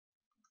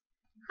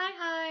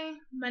Hi,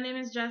 my name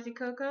is Jazzy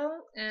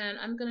Coco, and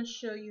I'm going to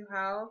show you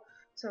how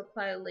to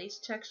apply lace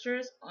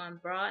textures on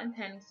bra and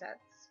panty sets.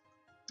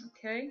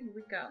 Okay, here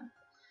we go.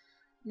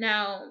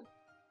 Now,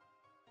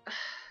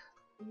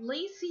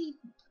 lacy,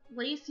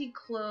 lacy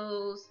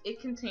clothes, it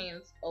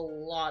contains a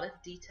lot of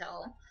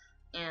detail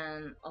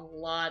and a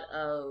lot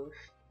of,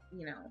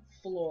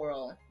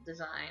 floral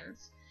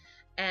designs.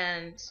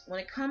 And when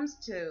it comes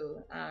to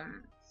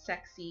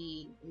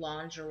sexy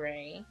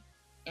lingerie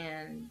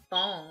and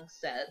thong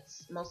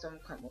sets, most of them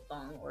come with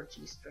thong or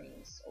G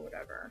strings or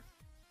whatever.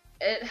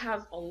 It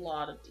has a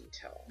lot of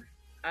detail.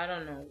 I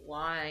don't know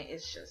why.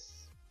 It's just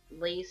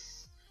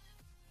lace.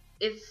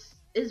 It's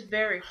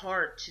very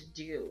hard to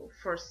do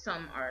for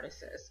some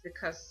artists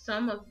because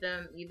some of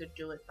them either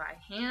do it by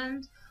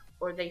hand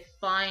or they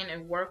find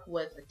and work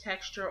with a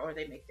texture or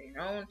they make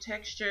their own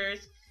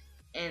textures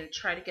and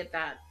try to get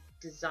that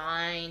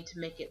design to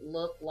make it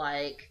look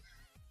like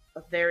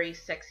a very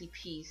sexy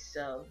piece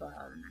of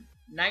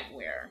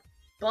nightwear.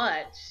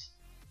 But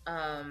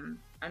I'm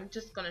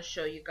just going to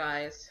show you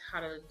guys how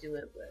to do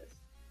it with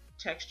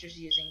textures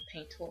using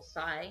Paint Tool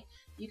SAI.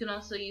 You can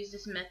also use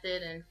this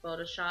method in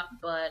Photoshop,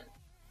 but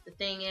the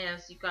thing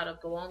is you gotta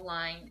go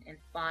online and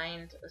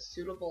find a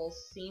suitable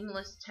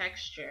seamless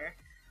texture,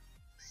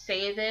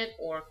 save it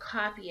or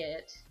copy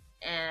it,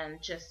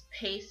 and just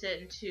paste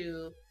it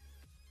into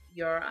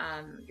your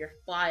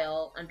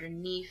file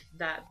underneath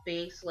that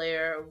base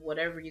layer,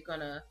 whatever you're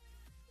gonna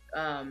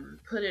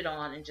put it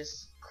on, and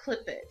just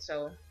clip it.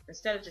 So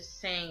instead of just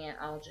saying it,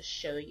 I'll just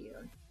show you.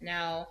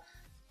 Now,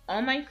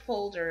 all my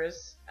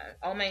folders,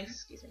 all my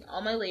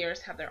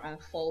layers have their own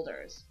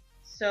folders.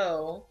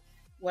 So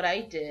what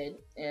I did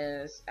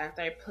is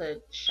after I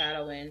put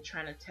shadow in,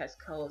 trying to test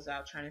colors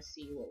out, trying to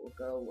see what will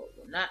go, what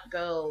will not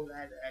go,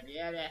 blah, blah,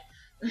 blah,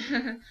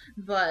 blah.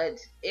 But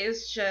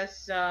it's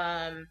just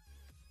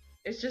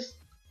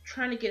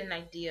trying to get an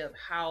idea of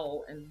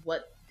how and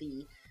what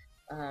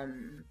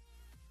um,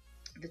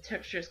 the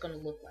texture is going to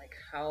look like,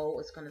 how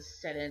it's going to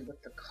set in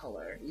with the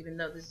color. Even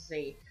though this is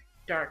a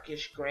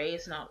darkish gray,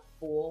 it's not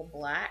full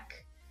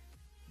black.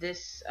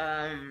 This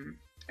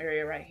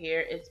area right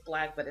here, it's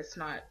black, but it's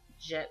not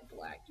jet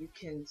black. You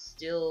can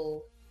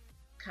still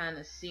kind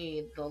of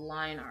see the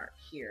line art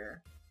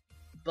here.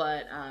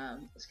 But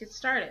let's get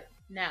started.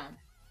 Now,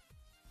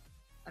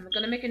 I'm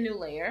going to make a new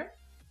layer,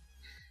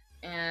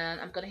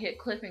 and I'm going to hit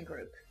clip and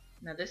group.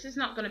 Now this is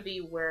not going to be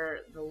where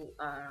the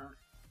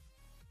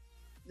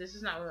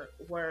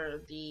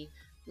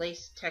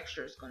lace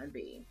texture is going to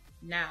be.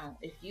 Now,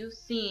 if you've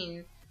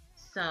seen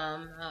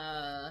some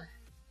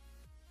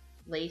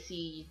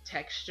lacy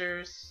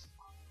textures,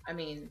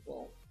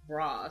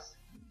 bras,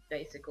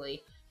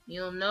 basically,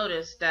 you'll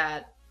notice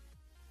that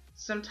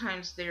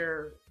sometimes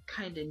they're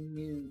kind of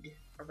nude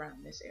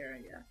around this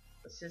area.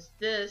 But since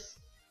this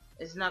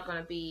is not going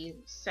to be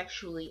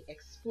sexually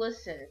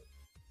explicit,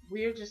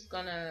 we're just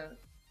going to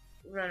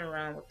run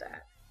around with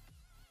that.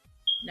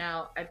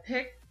 Now, I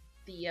picked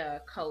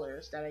the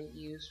colors that I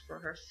used for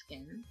her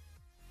skin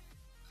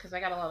because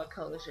I got a lot of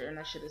colors here and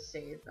I should have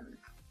saved them.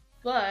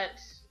 But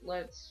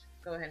let's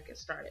go ahead and get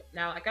started.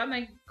 Now, I got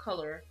my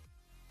color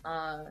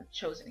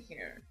chosen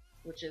here,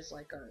 which is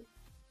like a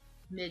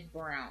mid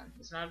brown.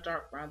 It's not a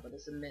dark brown, but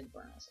it's a mid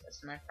brown, so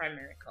that's my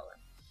primary color.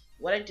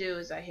 What I do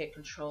is I hit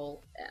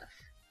Control F.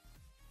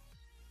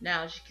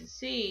 Now, as you can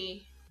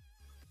see,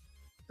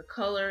 the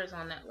color is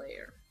on that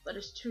layer, but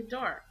it's too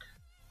dark.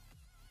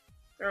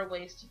 There are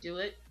ways to do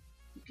it.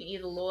 You can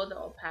either lower the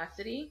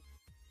opacity,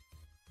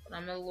 but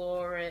I'm going to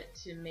lower it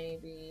to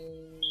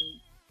maybe,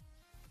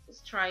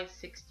 let's try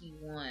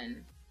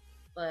 61,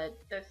 but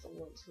that's a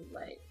little too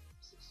light.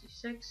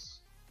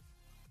 66,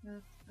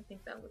 I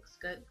think that looks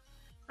good.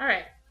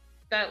 Alright,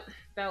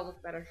 that'll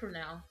look better for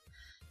now.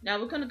 Now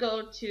we're going to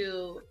go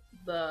to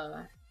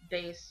the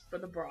base for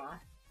the bra.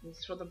 This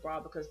is for the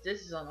bra because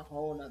this is on a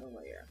whole nother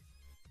layer.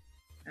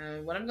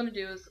 And what I'm going to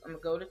do is I'm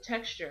going to go to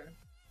texture,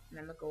 and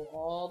I'm going to go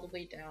all the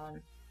way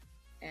down,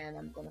 and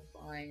I'm going to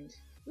find,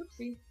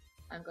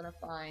 I'm going to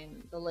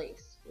find the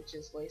lace, which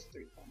is lace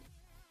 3 point.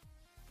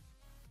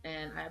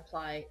 And I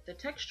apply the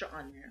texture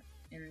on there.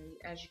 And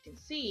as you can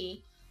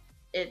see,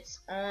 it's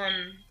on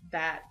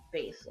that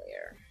base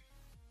layer.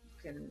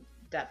 You can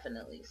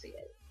definitely see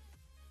it.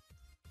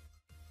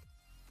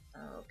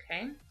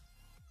 Okay.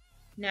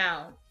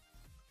 Now,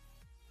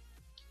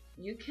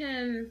 you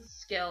can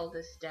scale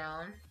this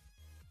down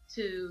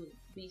to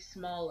be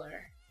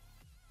smaller.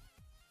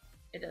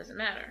 It doesn't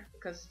matter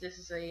because this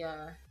is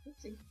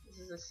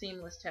a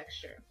seamless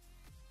texture,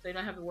 so you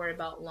don't have to worry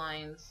about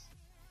lines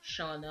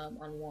showing up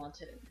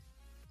unwanted.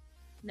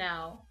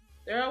 Now,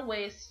 there are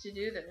ways to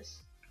do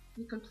this.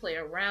 You can play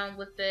around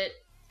with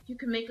it. You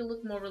can make it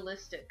look more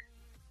realistic.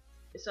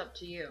 It's up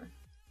to you.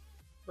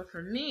 But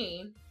for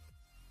me,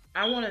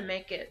 I want to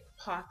make it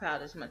pop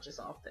out as much as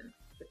often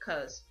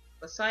because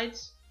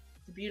besides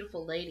the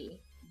beautiful lady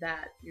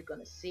that you're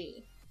going to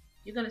see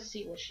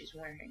what she's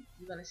wearing.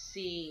 You're going to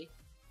see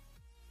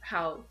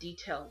how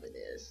detailed it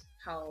is,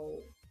 how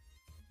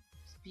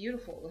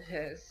beautiful it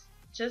is.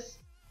 Just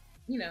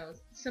you know,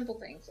 simple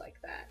things like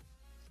that.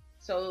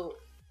 So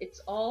it's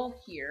all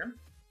here,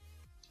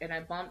 and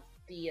I bumped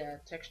the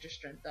texture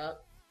strength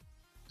up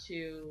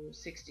to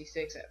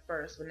 66 at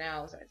first, but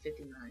now it's at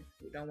 59.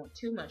 We don't want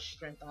too much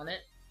strength on it.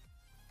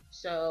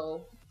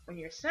 So when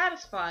you're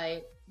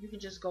satisfied, you can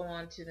just go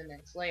on to the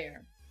next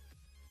layer.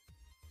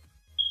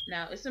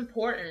 Now it's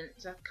important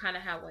to kind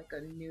of have like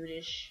a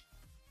nudish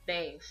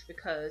base,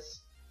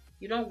 because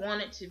you don't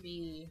want it to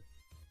be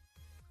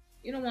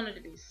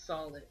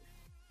solid,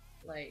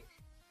 like,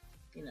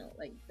 you know,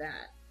 like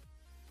that.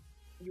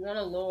 You want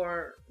to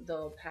lower the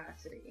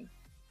opacity,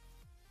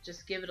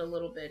 just give it a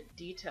little bit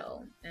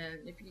detail,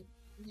 and if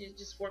you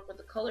just work with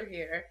the color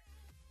here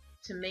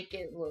to make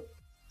it look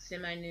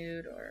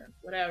semi-nude or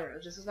whatever,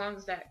 just as long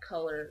as that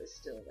color is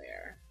still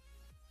there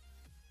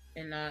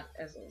and not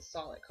as a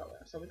solid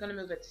color. So we're going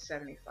to move it to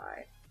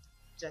 75,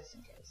 just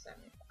in case.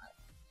 75.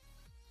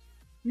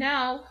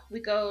 Now we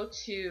go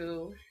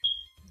to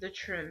the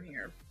trim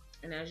here,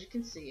 and as you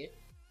can see,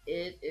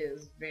 it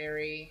is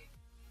very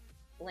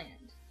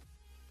bland,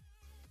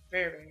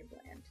 very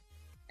bland.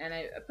 And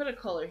I put a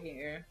color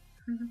here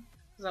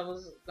because I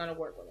was gonna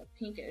work with a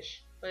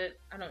pinkish, but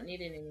I don't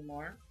need it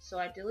anymore, so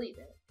I delete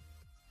it.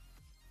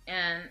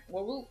 And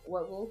what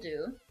we'll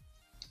do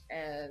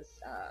is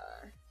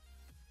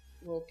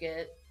we'll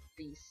get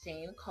the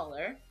same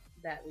color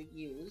that we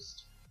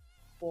used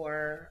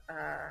for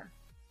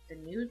the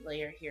nude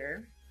layer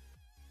here,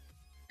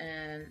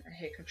 and I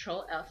hit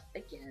Control F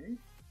again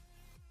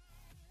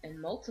and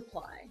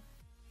multiply,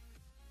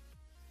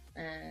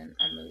 and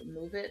I'm gonna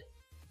move it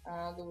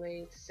all the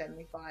way to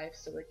 75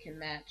 so it can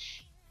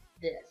match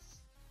this.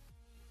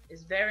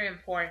 It's very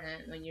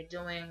important when you're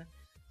doing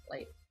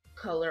like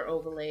color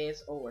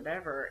overlays or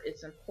whatever.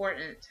 It's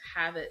important to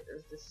have it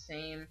as the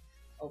same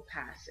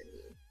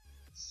opacity,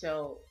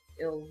 so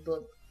it'll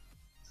look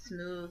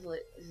smooth.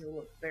 It'll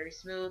look very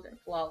smooth and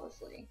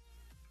flawlessly.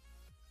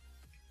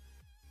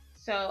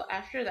 So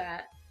after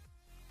that,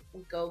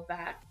 we go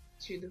back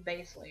to the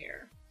base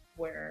layer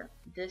where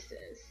this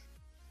is,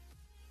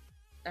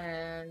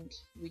 and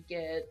we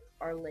get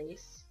our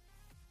lace,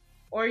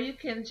 or you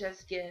can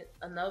just get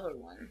another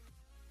one.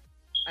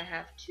 I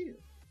have two.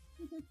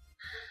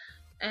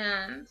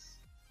 And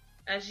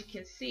as you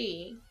can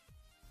see,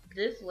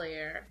 this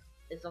layer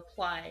is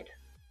applied.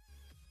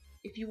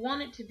 If you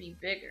want it to be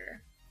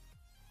bigger,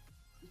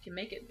 you can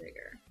make it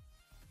bigger,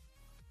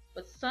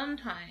 but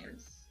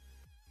sometimes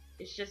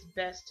it's just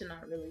best to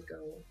not really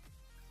go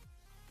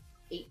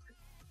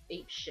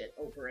ape shit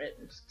over it,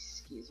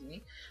 excuse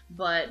me,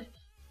 but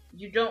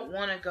you don't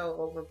want to go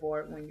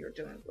overboard when you're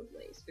doing with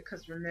lace,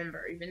 because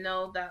remember, even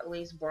though that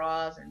lace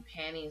bras and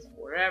panties and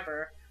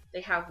whatever,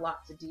 they have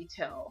lots of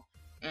detail,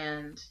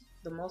 and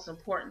the most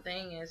important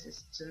thing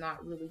is to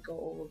not really go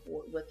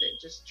overboard with it.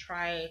 Just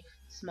try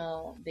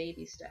small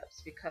baby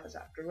steps, because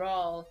after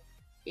all,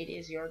 it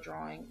is your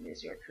drawing, it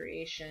is your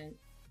creation,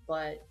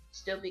 but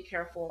still be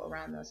careful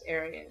around those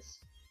areas.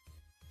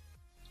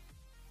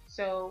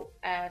 So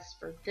as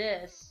for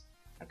this,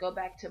 I go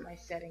back to my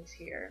settings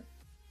here.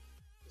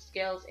 The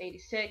scale is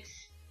 86,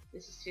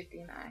 this is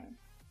 59.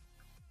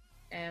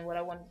 And what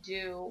I want to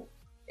do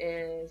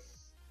is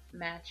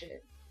match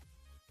it.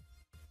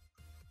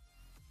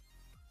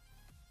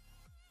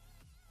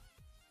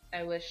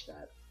 I wish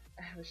that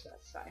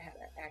side had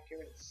an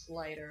accurate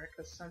slider,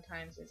 because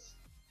sometimes it's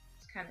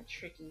kind of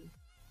tricky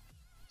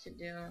to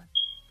do.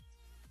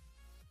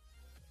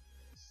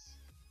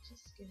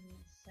 Just give me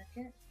a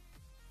second.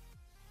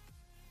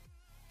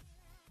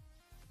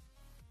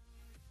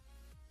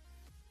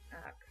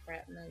 Ah,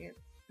 crap nugget.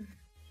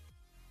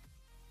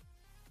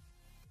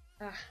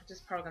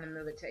 Just probably gonna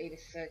move it to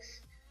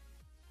 86.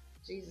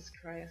 Jesus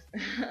Christ.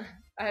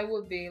 I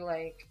would be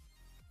like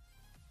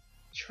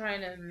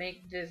trying to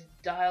make this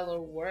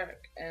dialer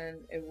work, and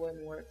it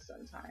wouldn't work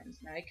sometimes.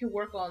 Now it can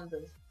work on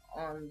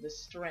the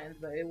strength,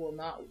 but it will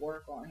not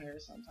work on here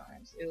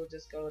sometimes. It will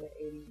just go to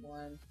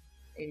 81,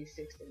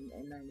 86,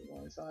 and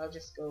 91. So I'll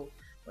just go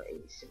for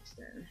 86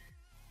 then.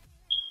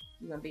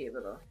 You're gonna be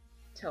able to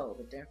tell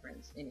the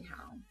difference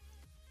anyhow.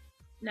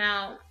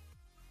 Now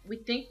we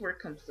think we're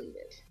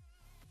completed.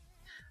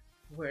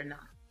 We're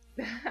not.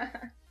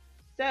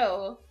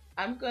 So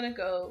I'm gonna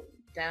go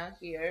down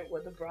here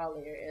where the bra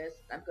layer is.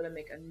 I'm gonna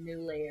make a new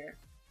layer,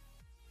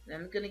 and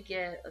I'm gonna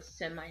get a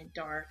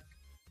semi-dark,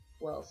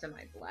 well,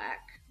 semi-black,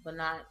 but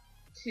not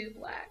too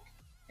black.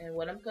 And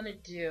what I'm gonna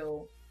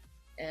do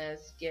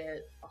is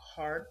get a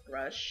hard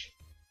brush,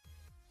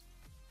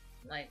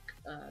 like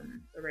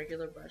a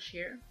regular brush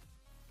here.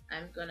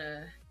 I'm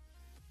gonna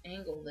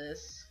angle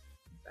this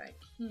if I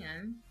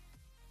can.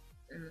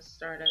 I'm gonna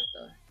start at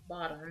the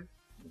bottom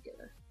and get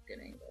a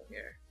good angle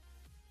here.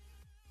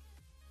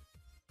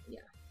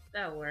 Yeah,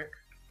 that'll work.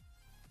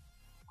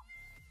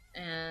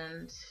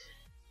 And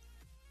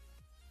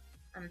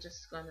I'm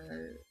just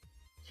gonna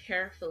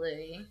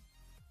carefully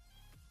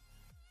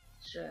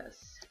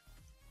just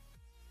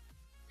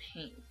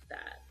paint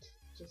that.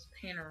 Just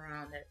paint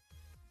around it.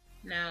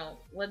 Now,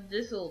 what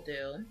this will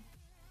do,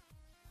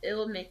 it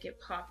will make it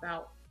pop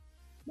out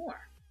more.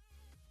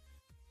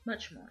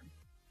 much more,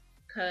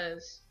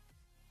 because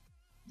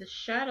the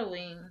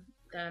shadowing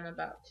that I'm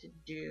about to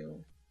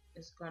do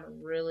is going to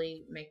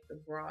really make the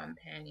bra and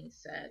panty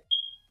set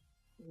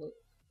look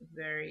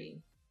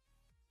very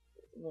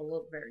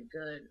very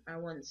good. I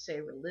wouldn't say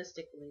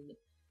realistically,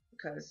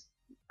 because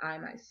I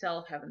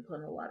myself haven't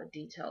put a lot of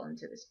detail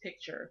into this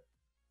picture,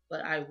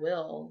 but I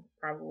will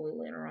probably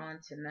later on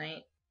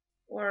tonight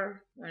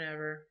or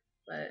whenever.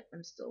 But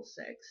I'm still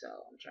sick, so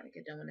I'm trying to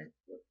get done with it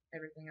with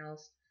everything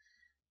else.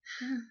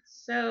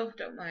 So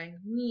don't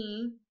mind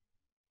me.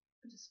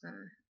 I'm just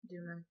gonna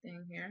do my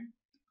thing here.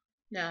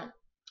 Now,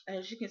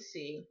 as you can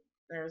see,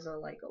 there's a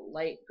like a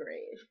light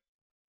gray,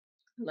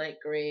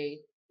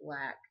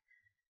 black.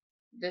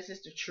 This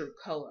is the true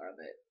color of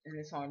it, and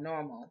it's on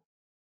normal.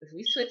 If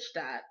we switch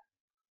that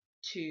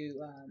to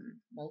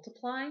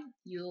multiply,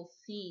 you'll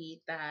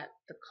see that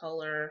the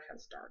color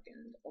has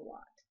darkened a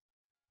lot.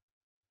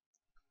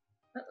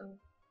 Uh-oh.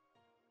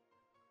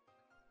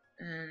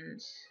 And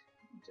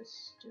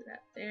just do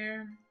that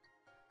there.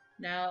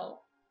 Now,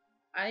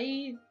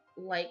 I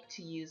like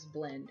to use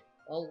blend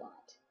a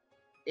lot.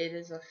 It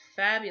is a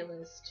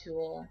fabulous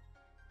tool,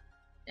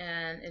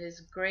 and it is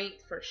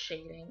great for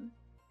shading.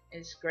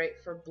 It's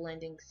great for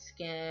blending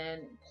skin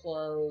and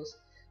clothes,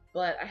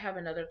 but I have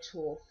another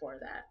tool for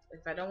that.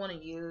 If I don't want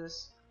to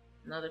use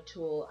another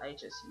tool, I'll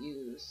just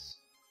use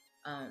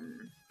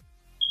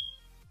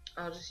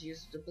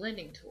the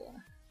blending tool.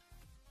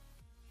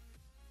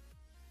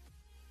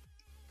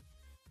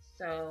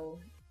 So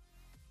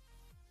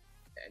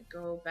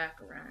go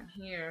back around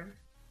here,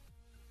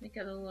 make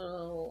it a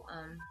little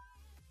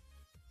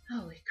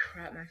holy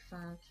crap, my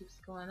phone keeps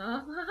going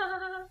off.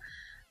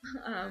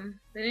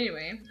 But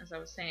anyway, as I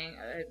was saying,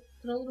 I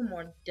put a little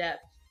more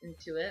depth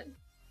into it,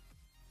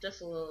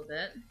 just a little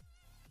bit,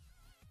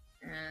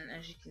 and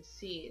as you can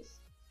see,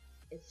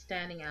 it's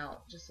standing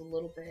out just a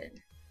little bit.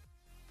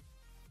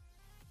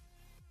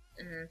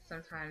 And then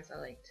sometimes I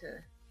like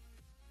to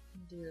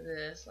do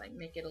this, like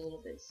make it a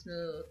little bit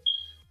smooth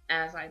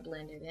as I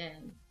blend it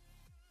in.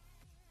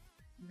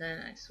 Then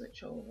I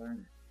switch over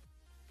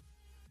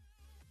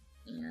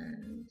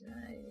and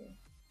I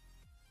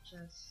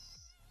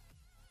just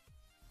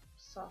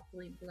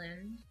softly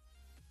blend.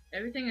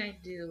 Everything I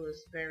do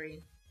is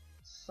very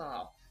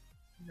soft.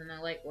 And then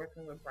I like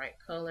working with bright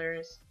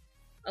colors.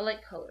 I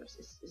like colors.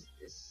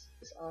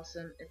 It's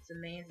awesome. It's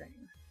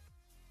amazing.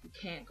 You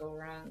can't go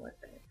wrong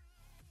with it.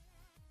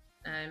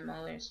 I'm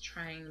always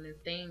trying new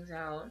things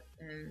out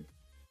and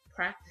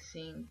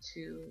practicing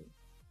to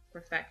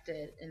perfect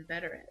it and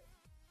better it.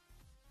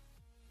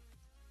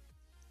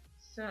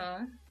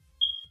 So,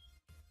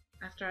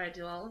 after I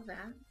do all of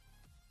that,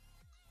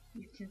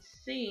 you can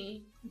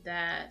see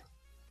that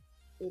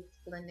it's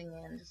blending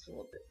in just a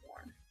little bit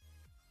more.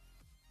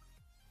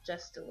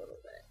 Just a little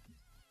bit.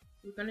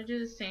 We're going to do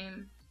the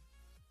same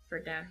for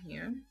down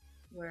here,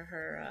 where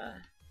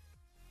her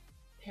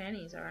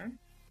panties are.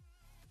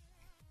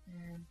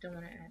 And don't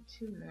want to add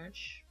too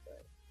much,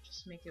 but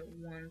just make it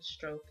one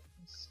stroke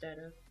instead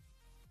of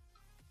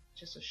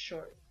just a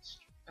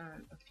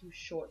few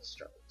short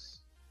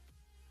strokes.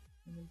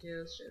 What I'm gonna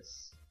do is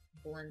just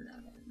blend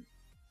that in.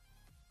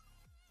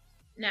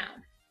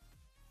 Now,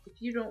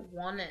 if you don't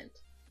want it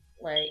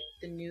like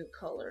the nude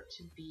color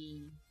to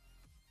be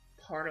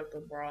part of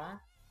the bra,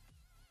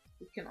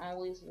 we can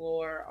always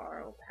lower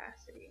our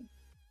opacity.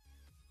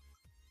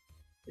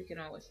 We can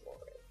always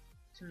lower it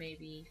to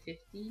maybe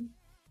 50,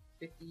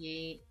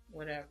 58,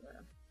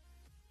 whatever.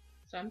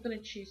 So I'm going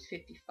to choose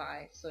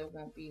 55 so it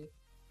won't be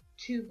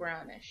too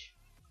brownish.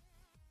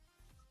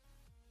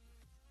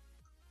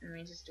 And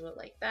we just do it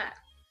like that.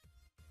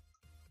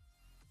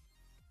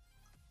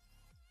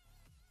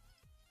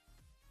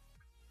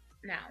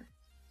 Now,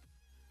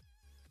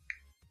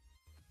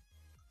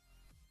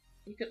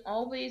 you can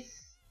always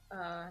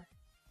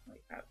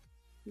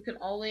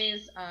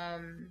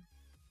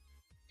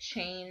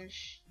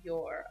change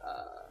your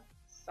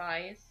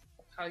size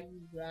of how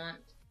you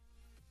want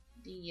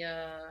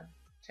the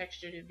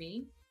texture to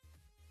be.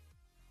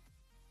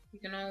 You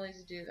can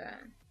always do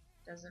that.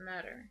 Doesn't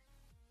matter.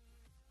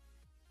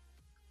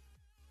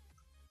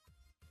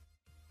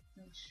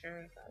 Make sure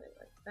I got it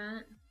like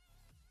that.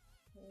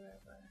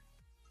 Whatever.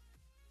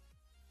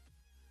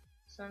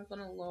 So I'm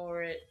gonna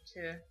lower it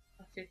to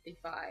a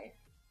 55,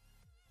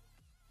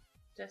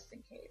 just in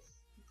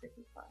case.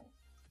 55.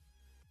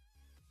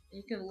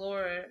 You can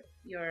lower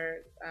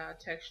your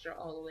texture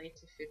all the way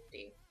to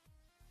 50.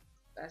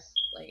 That's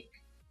like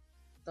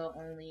the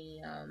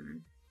only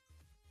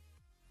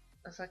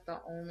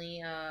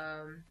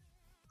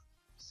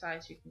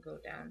size you can go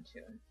down to.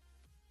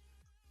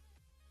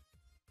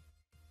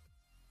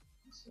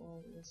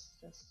 So this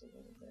just a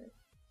little bit.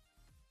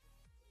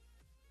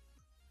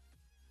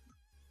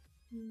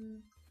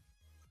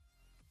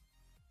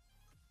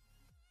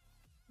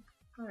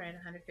 Alright,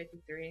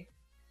 153.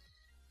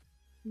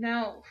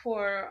 Now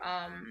for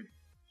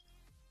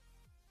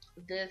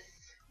this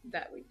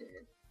that we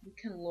did, we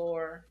can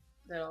lower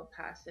the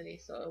opacity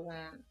so it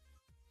won't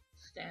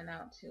stand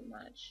out too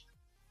much.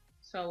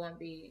 So it won't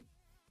be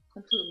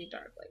completely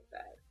dark like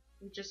that.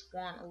 We just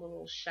want a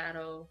little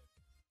shadow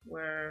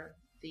where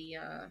the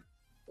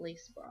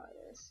lace bra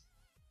is.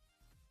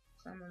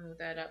 So I'm going to move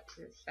that up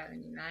to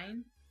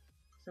 79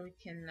 so we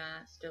can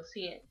still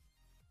see it.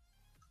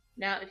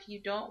 Now if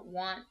you don't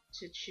want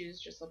to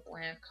choose just a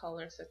bland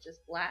color such as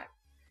black,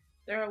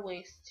 there are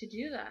ways to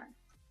do that.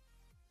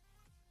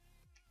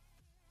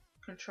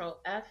 Control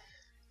F.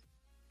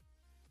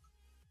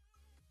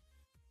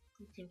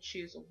 You can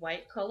choose a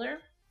white color.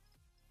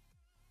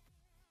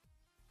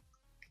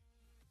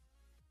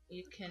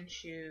 You can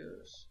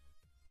choose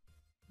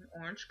an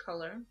orange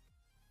color,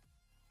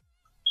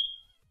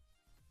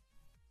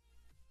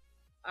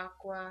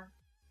 aqua,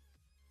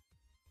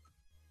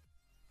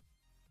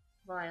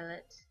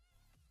 violet.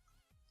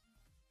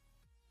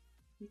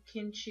 You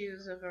can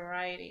choose a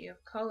variety of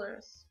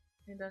colors.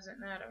 It doesn't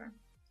matter.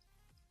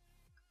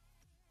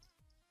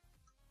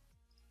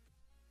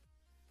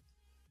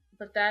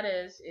 But that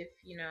is if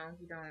you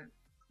don't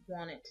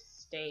want it to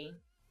stay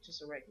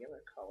just a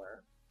regular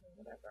color or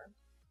whatever.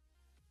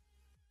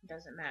 It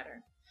doesn't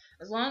matter.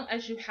 As long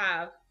as you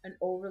have an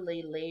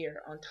overlay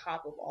layer on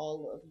top of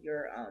all of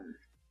your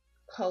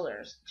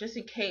colors, just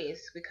in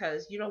case,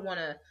 because you don't want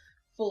to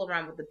fool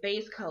around with the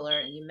base color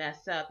and you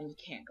mess up and you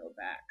can't go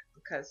back,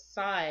 because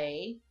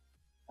Psy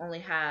only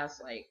has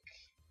like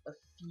a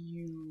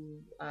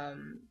few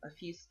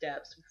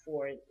steps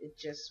before it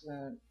just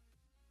won't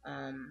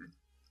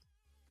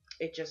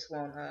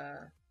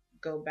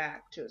go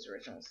back to its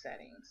original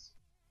settings.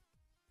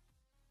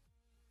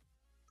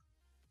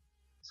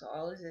 So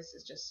all of this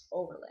is just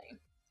overlay.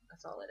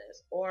 That's all it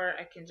is. Or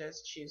I can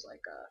just choose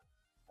like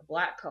a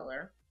black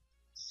color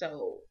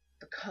so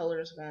the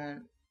colors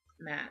won't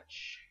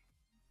match.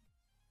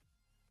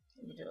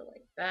 Let me do it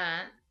like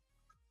that.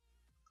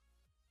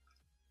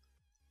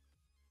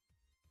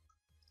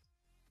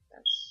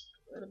 That's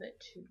a little bit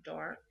too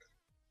dark.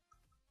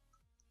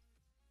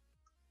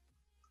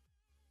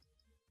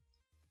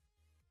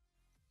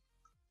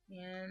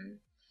 And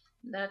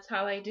that's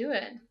how I do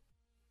it.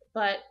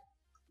 But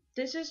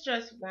this is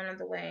just one of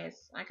the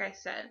ways. Like I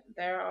said,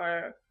 there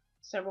are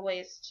several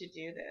ways to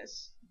do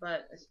this,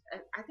 but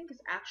I think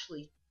it's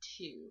actually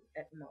two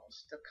at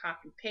most: the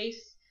copy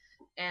paste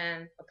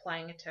and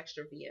applying a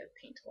texture via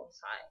Paintable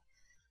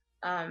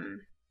Psy.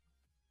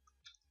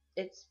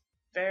 It's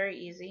very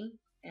easy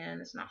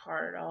and it's not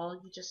hard at all.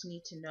 You just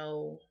need to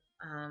know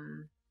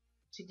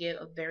to get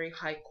a very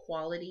high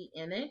quality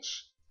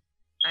image.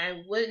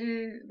 I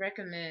wouldn't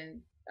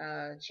recommend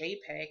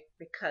JPEG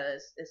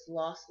because it's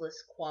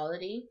lossless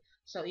quality.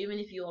 So even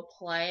if you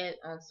apply it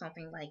on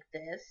something like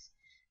this,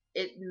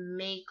 it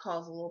may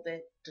cause a little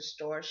bit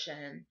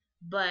distortion,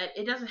 but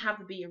it doesn't have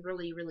to be a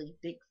really, really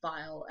big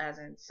file as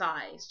in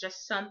size.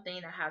 Just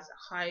something that has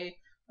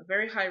a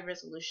very high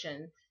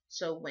resolution.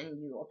 So when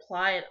you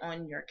apply it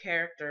on your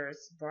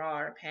character's bra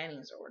or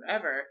panties or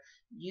whatever,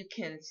 you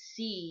can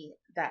see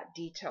that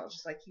detail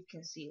just like you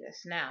can see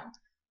this now.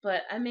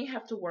 But I may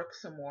have to work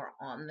some more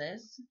on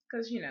this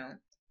because,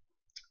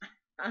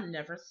 I'm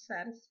never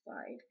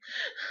satisfied.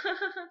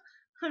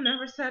 I'm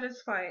never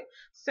satisfied.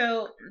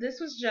 So this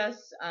was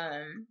just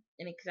an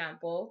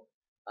example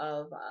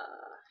of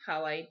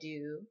how I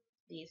do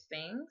these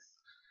things.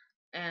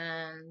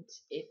 And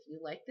if you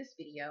like this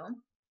video,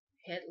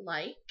 hit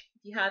like.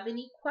 If you have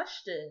any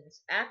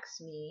questions, ask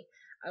me.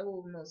 I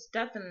will most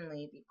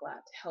definitely be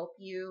glad to help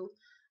you.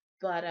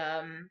 But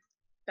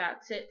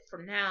that's it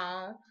for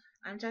now.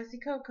 I'm Jessie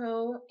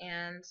Coco,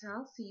 and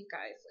I'll see you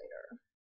guys later.